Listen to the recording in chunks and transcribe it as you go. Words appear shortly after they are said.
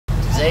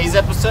Today's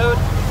episode,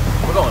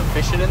 we're going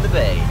fishing in the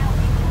bay.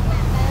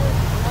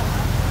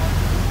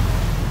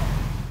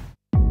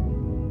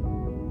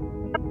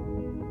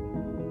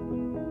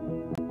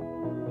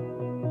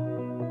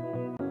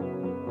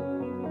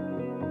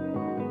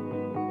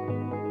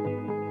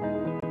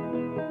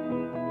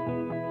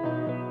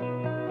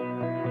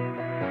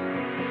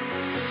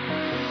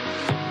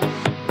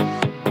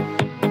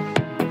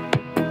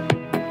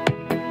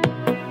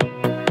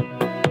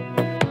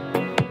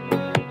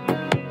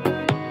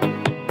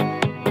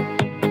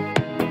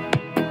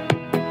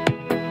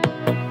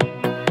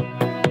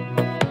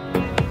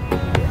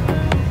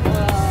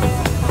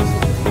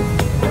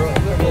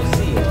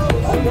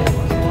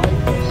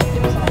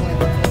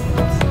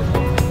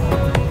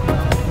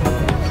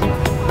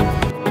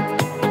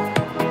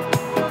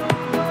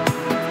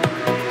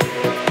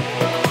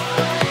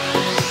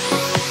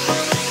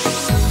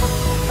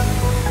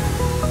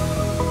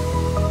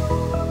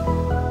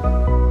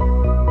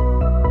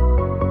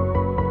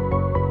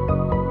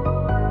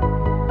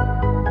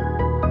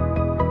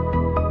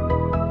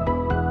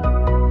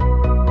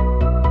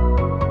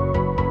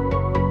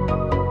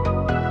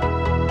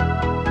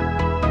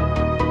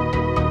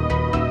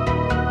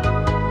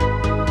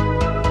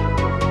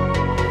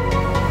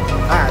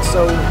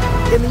 So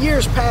in the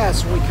years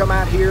past, when we come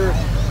out here,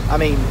 I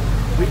mean,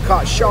 we've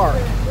caught shark,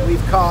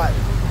 we've caught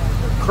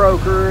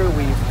croaker,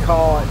 we've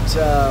caught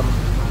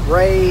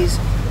rays.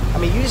 I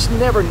mean, you just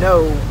never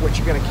know what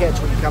you're going to catch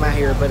when you come out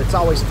here, but it's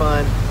always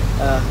fun.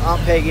 Aunt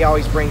Peggy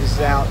always brings us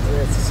out.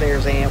 It's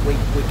Sarah's aunt. We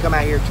come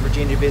out here to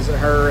Virginia to visit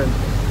her, and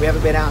we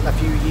haven't been out in a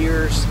few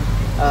years.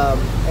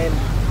 And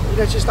you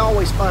know, it's just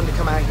always fun to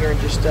come out here and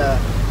just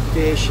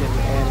fish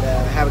and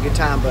have a good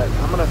time. But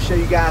I'm going to show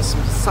you guys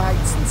some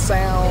sights and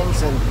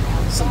sounds and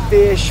some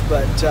fish,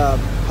 but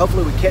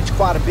hopefully we catch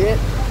quite a bit.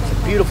 It's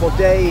a beautiful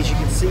day, as you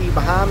can see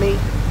behind me.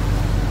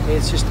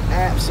 It's just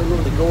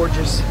absolutely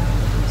gorgeous.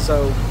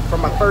 So for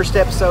my first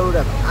episode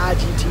of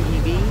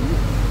IGTV,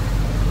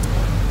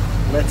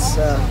 let's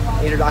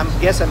I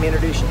guess I'm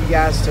introducing you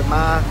guys to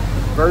my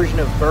version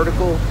of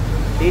vertical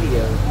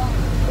video.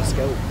 Let's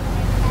go.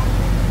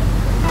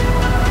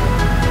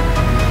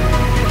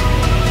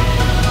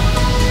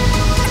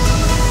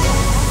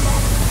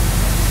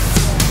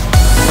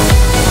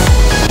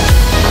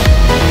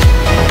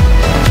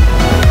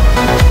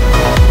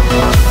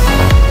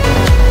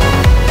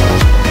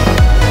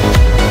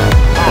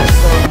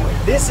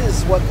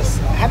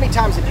 How many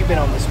times have you been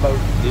on this boat?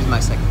 This is my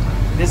second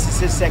time. This is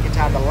his second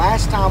time. The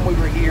last time we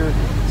were here,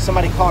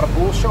 somebody caught a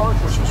bull shark,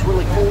 which was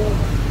really cool.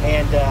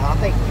 And I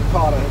think you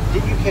caught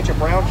did you catch a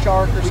brown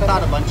shark or something? We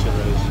caught a bunch of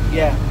those.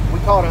 Yeah, we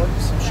caught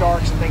some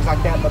sharks and things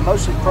like that, but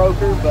mostly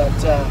croaker, but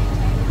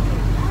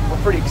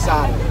we're pretty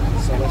excited.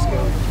 So let's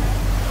go.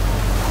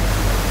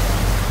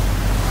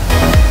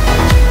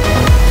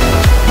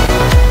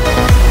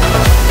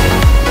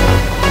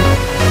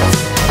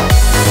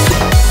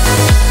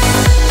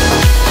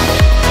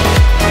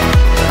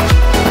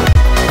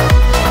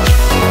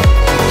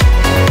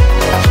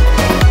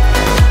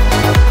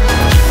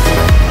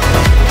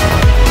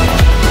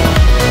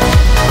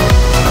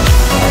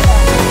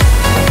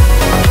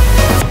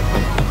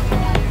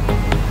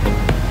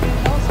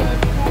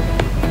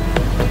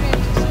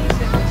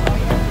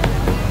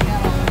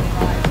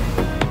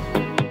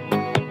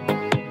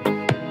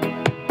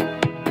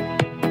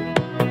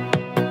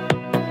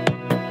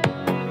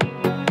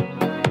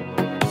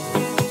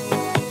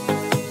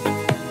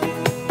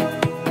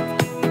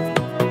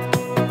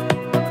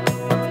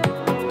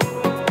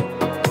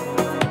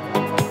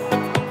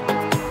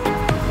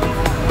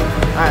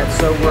 Alright,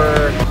 so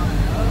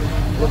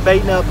we're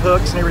baiting up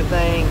hooks and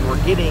everything.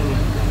 We're getting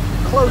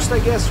close, I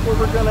guess, where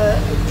we're gonna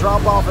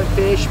drop off and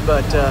fish,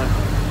 but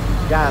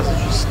guys,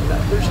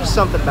 there's just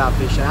something about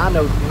fishing. I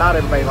know not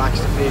everybody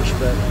likes to fish,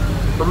 but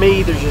for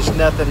me, there's just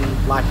nothing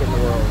like it in the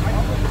world.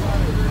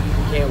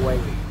 Can't wait.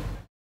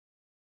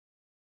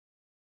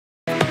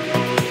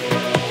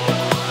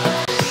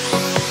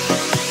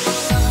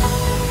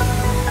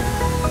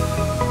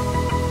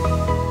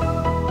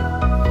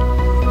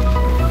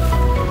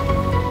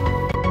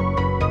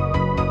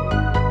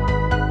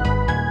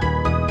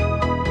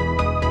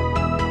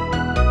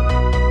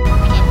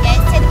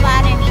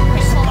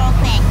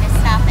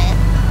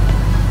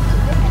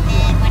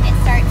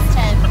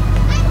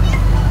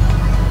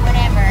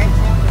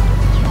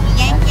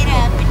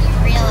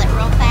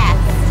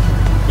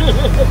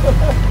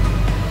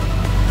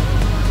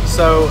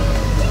 So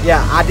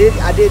yeah, I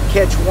did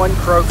catch one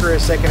croaker a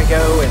second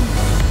ago,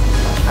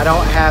 and I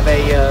don't have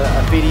a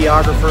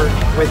videographer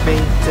with me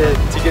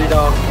to get it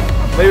off,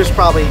 but it was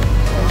probably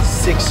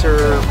 6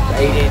 or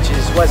 8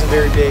 inches. It wasn't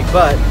very big,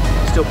 but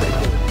still pretty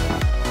cool.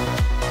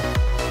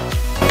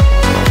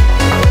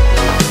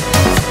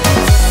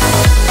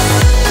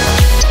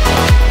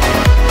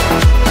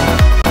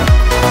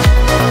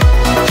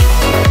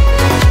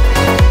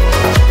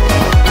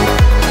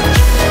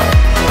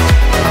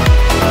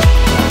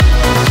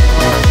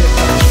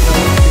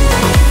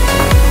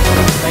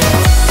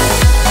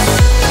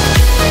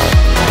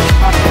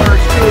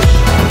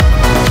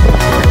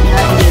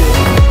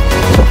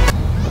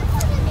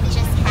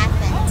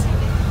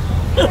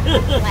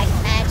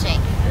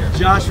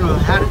 Joshua,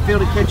 how did it feel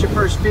to catch your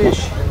first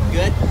fish?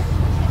 Good?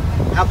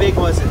 How big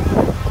was it?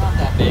 Not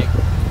that big.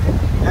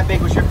 How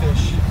big was your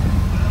fish?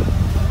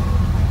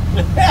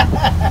 Like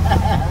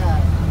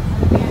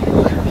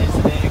this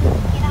big.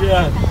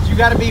 Yeah. You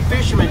got to be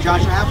fisherman,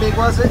 Joshua. How big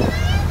was it?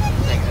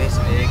 Like this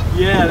big.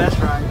 Yeah, that's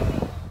right.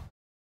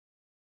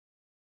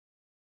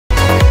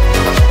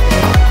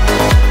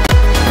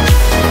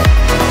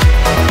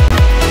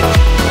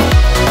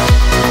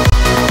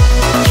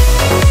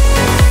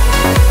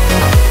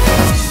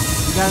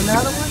 You got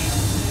another one?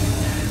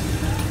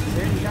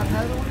 There, you got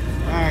another one?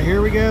 All right,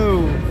 here we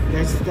go.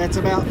 That's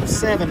about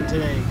 7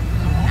 today.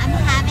 I'm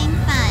having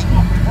fun.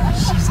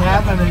 She's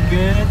having a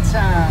good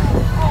time.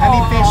 How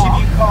many fish have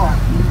you caught?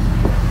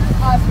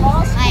 Like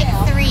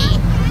 3.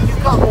 You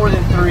caught more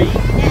than 3. No.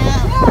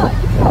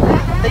 I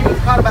think you've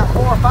caught about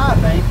 4 or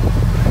 5, babe.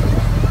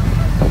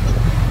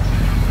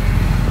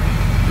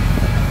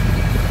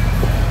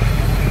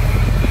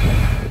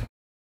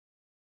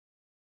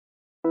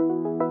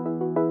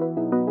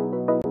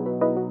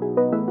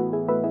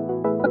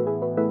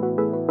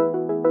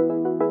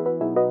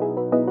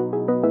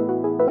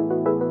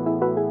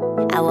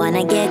 I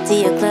wanna get to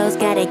your clothes,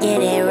 gotta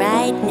get it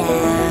right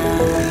now.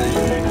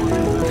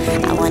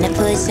 I wanna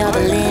push all the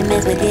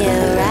limits with you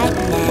right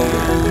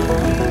now.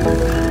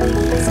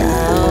 So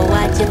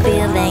watch your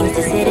feelings,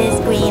 the city's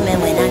screaming,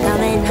 we're not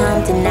coming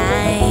home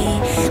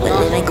tonight. We're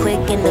living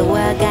quick in the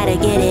world, gotta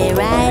get it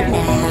right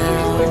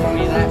now.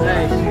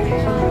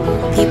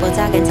 People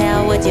talk and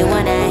tell what you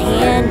wanna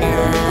hear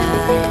now,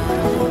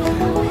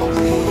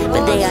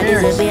 but they all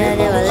disappear,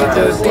 they will let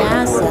you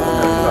down slow.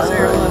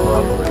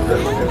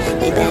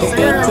 We better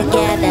stick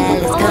together,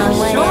 let's come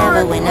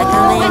whatever. We're not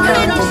coming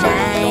home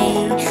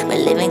tonight.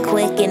 We're living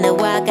quick in the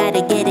world,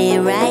 gotta get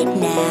it right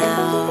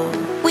now.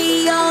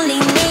 We only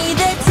need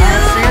the two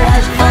of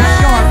us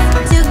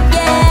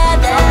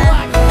together.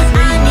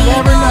 I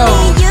need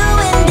only you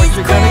in this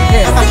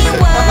crazy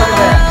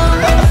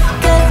world.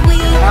 Cause we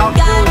got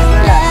love.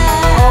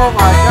 Oh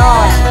my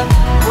gosh.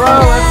 Bro,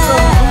 that's so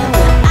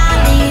cool.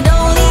 I need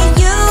only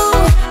you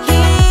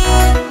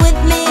here with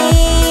me.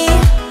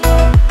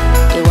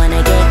 You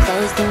wanna get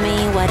close to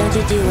me, why don't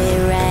you do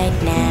it right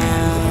now?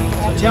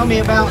 Tell me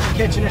about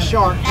catching a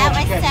shark. That How'd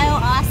was you catch so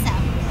it?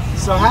 awesome.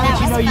 So how did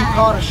you know you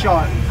caught a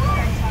shark?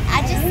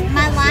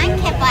 My line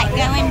kept like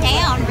going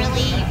down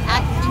really.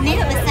 I knew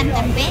it was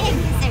something big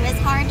because it was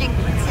hard to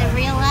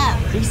reel up.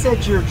 He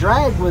said your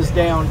drag was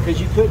down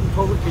because you couldn't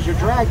pull it because your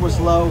drag was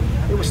low.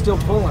 It was still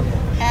pulling it.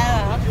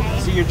 Oh, okay.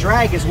 So your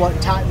drag is what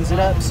tightens it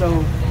up.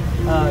 So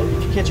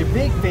if you catch a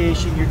big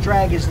fish and your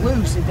drag is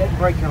loose, it doesn't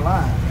break your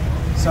line.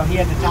 So he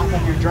had to tighten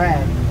up your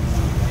drag.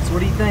 So what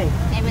do you think?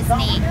 It was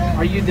neat.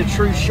 Are you the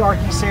true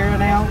Sharky Sarah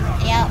now?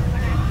 Yep.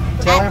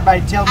 Tell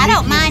everybody. Tell me. I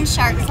don't mind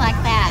sharks like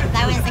that.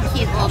 That was a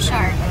cute little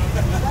shark.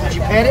 Did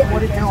you pet it? What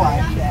did it feel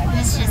like? It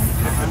was just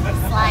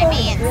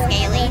slimy and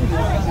scaly.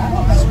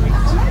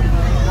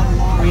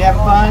 Were you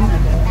having fun?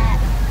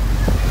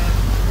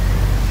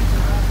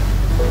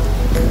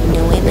 No,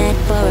 we met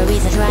for a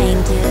reason,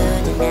 trying to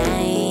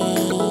deny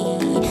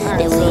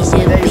that we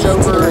should Today's be,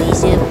 over. that we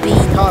should be.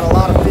 Caught a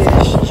lot of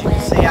fish. As you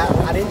can see, I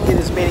didn't get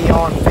as many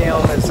on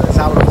film as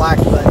I would have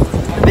liked, but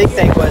the big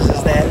thing was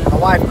that my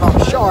wife caught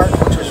a shark,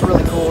 which was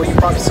really cool. You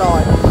probably saw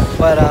it,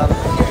 but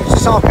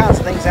just all kinds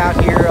of things out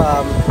here.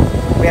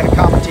 We had a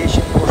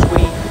competition. Of course,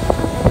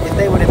 if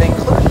they would have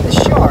included the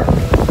shark,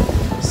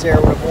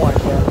 Sarah would have won.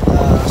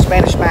 But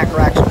Spanish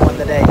mackerel actually won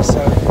the day.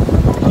 So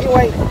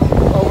anyway,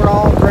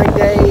 overall, great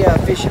day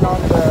fishing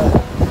on the